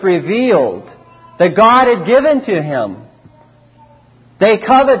Joseph revealed that God had given to him. They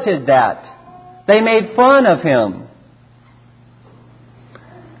coveted that. They made fun of him.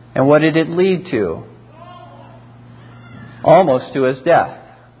 And what did it lead to? Almost to his death.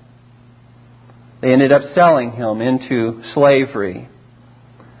 They ended up selling him into slavery.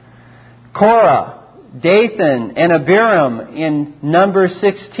 Korah, Dathan, and Abiram in Numbers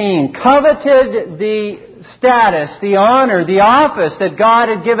 16 coveted the status, the honor, the office that God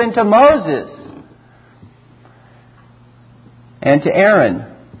had given to Moses and to Aaron.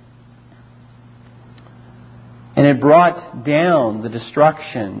 And it brought down the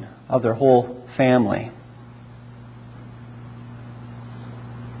destruction of their whole family.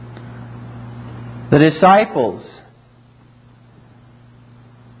 The disciples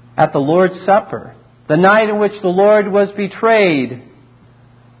at the Lord's Supper, the night in which the Lord was betrayed,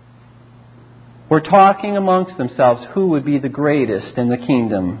 were talking amongst themselves who would be the greatest in the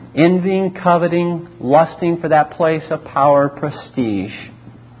kingdom. Envying, coveting, lusting for that place of power, prestige.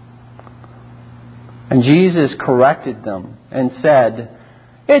 And Jesus corrected them and said,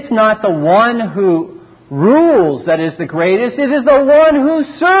 it's not the one who rules that is the greatest. It is the one who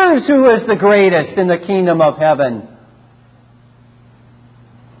serves who is the greatest in the kingdom of heaven.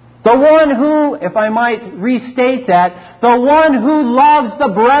 The one who, if I might restate that, the one who loves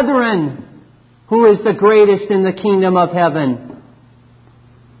the brethren, who is the greatest in the kingdom of heaven.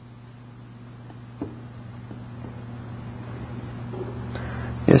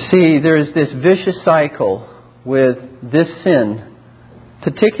 You see, there is this vicious cycle with this sin,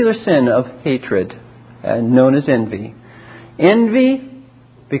 particular sin of hatred, known as envy. Envy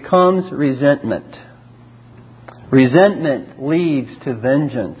becomes resentment. Resentment leads to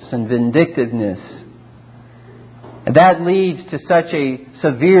vengeance and vindictiveness. And that leads to such a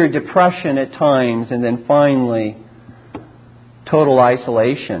severe depression at times, and then finally, total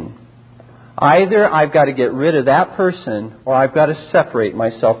isolation. Either I've got to get rid of that person, or I've got to separate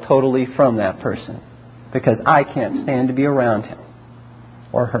myself totally from that person, because I can't stand to be around him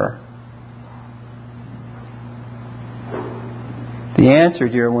or her. The answer,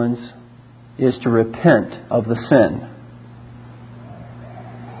 dear ones, is to repent of the sin.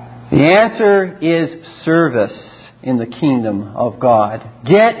 The answer is service in the kingdom of God.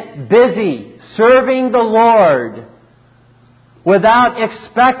 Get busy serving the Lord without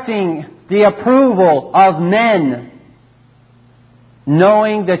expecting the approval of men,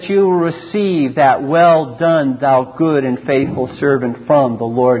 knowing that you will receive that well done, thou good and faithful servant from the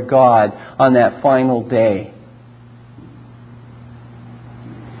Lord God on that final day.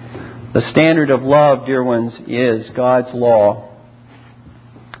 The standard of love, dear ones, is God's law.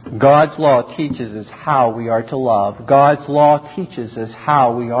 God's law teaches us how we are to love. God's law teaches us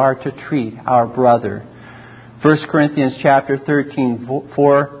how we are to treat our brother. 1 Corinthians chapter 13,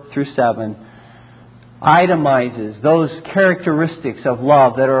 4 through 7, itemizes those characteristics of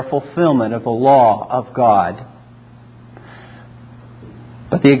love that are a fulfillment of the law of God.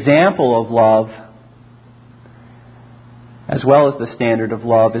 But the example of love, as well as the standard of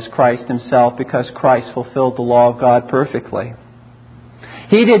love, is Christ Himself, because Christ fulfilled the law of God perfectly.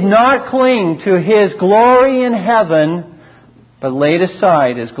 He did not cling to His glory in heaven, but laid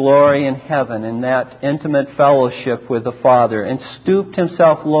aside His glory in heaven in that intimate fellowship with the Father, and stooped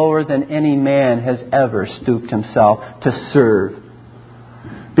Himself lower than any man has ever stooped himself to serve,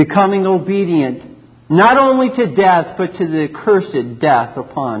 becoming obedient not only to death, but to the accursed death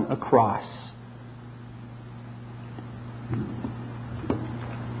upon a cross.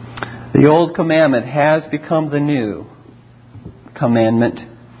 The old commandment has become the new commandment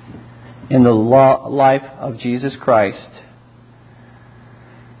in the life of Jesus Christ.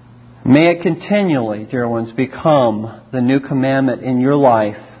 May it continually, dear ones, become the new commandment in your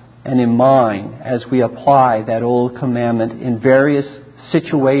life and in mine as we apply that old commandment in various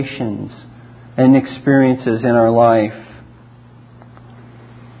situations and experiences in our life.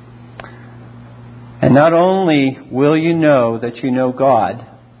 And not only will you know that you know God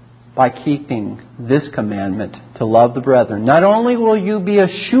by keeping this commandment to love the brethren, not only will you be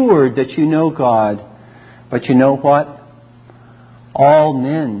assured that you know God, but you know what? All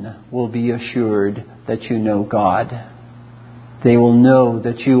men will be assured that you know God. They will know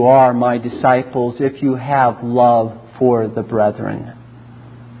that you are my disciples if you have love for the brethren.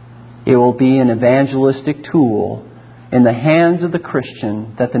 It will be an evangelistic tool in the hands of the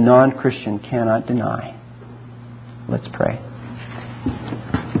Christian that the non-Christian cannot deny. Let's pray.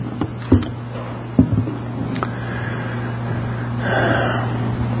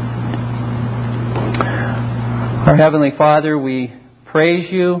 Our Heavenly Father, we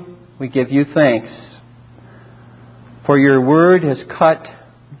praise You, we give You thanks, for Your Word has cut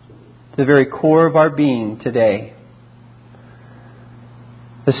the very core of our being today.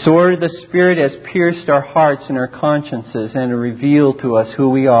 The sword of the Spirit has pierced our hearts and our consciences and revealed to us who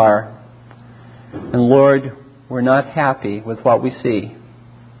we are. And Lord, we're not happy with what we see.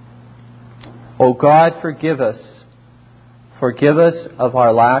 Oh God, forgive us. Forgive us of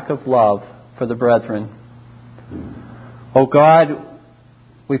our lack of love for the brethren. Oh God,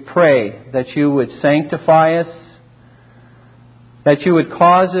 we pray that You would sanctify us, that You would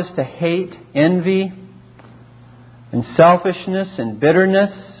cause us to hate envy and selfishness and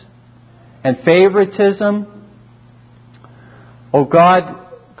bitterness and favoritism. Oh God,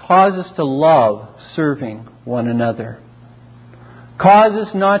 cause us to love serving one another. Cause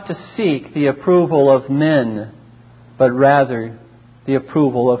us not to seek the approval of men, but rather the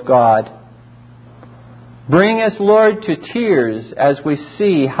approval of God. Bring us, Lord, to tears as we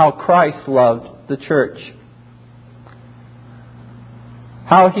see how Christ loved the church.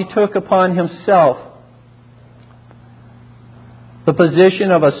 How He took upon Himself the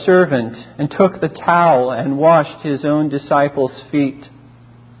position of a servant and took the towel and washed His own disciples' feet.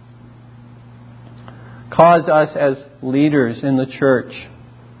 Cause us as leaders in the church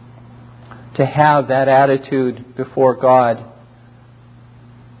to have that attitude before God.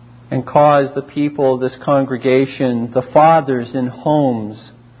 and cause the people of this congregation, the fathers in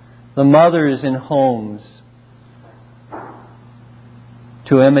homes, the mothers in homes,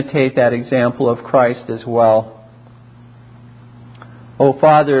 to imitate that example of Christ as well. O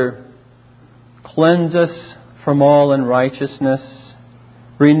Father, cleanse us from all unrighteousness.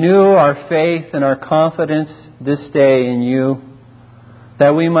 Renew our faith and our confidence this day in You,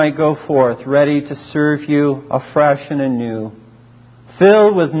 that we might go forth ready to serve You afresh and anew,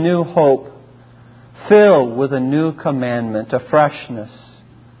 filled with new hope, filled with a new commandment, a freshness,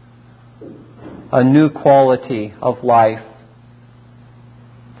 a new quality of life.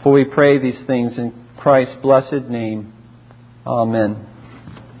 For we pray these things in Christ's blessed name. Amen.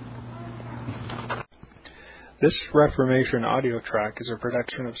 This Reformation audio track is a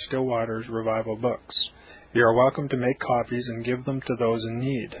production of Still Waters Revival Books. You are welcome to make copies and give them to those in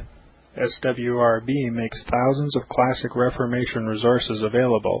need. SWRB makes thousands of classic Reformation resources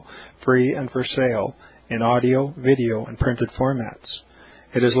available, free and for sale, in audio, video, and printed formats.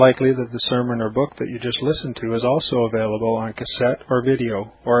 It is likely that the sermon or book that you just listened to is also available on cassette or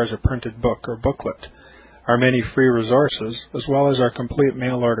video, or as a printed book or booklet. Our many free resources, as well as our complete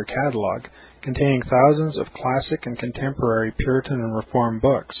mail-order catalog, containing thousands of classic and contemporary Puritan and Reformed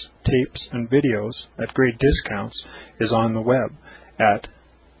books, tapes, and videos at great discounts, is on the web at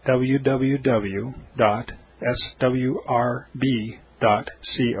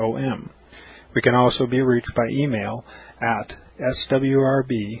www.swrb.com. We can also be reached by email at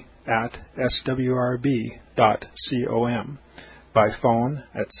swrb@swrb.com, by phone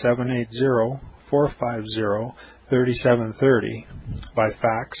at 780-450-3730, by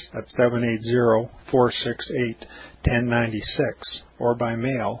fax at 780-468-1096, or by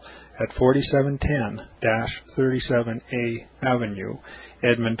mail at 4710-37A Avenue,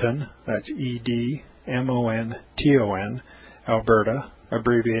 Edmonton, that's Edmonton, Alberta,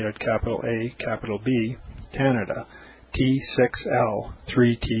 abbreviated capital A, capital B, Canada,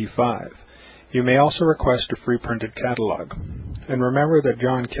 T6L3T5. You may also request a free printed catalog. And remember that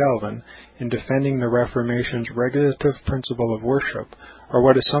John Calvin, in defending the Reformation's regulative principle of worship, or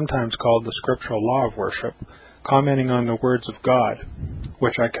what is sometimes called the scriptural law of worship, commenting on the words of God,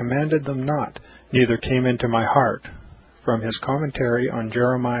 which I commanded them not, neither came into my heart, from his commentary on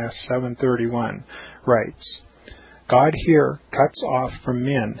Jeremiah 7:31, writes, God here cuts off from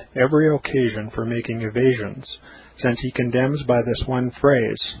men every occasion for making evasions, since he condemns by this one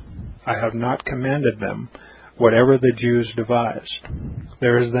phrase, I have not commanded them, whatever the Jews devised.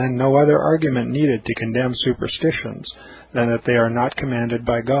 There is then no other argument needed to condemn superstitions than that they are not commanded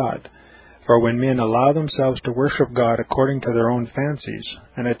by God. For when men allow themselves to worship God according to their own fancies,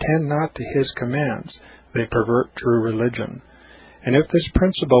 and attend not to his commands, they pervert true religion. And if this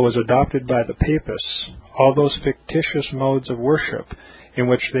principle was adopted by the Papists, all those fictitious modes of worship in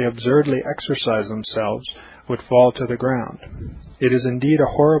which they absurdly exercise themselves would fall to the ground. It is indeed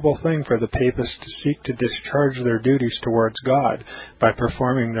a horrible thing for the Papists to seek to discharge their duties towards God by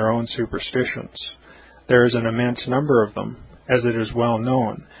performing their own superstitions. There is an immense number of them, as it is well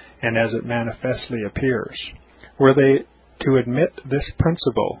known, and as it manifestly appears. Were they to admit this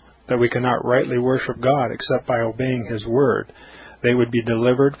principle, that we cannot rightly worship God except by obeying his word, they would be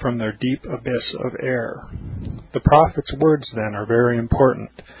delivered from their deep abyss of error. The prophet's words, then, are very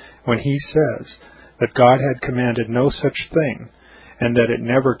important, when he says that God had commanded no such thing, and that it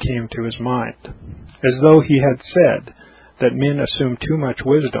never came to his mind, as though he had said that men assume too much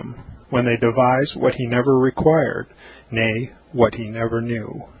wisdom when they devise what he never required, nay, what he never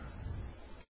knew.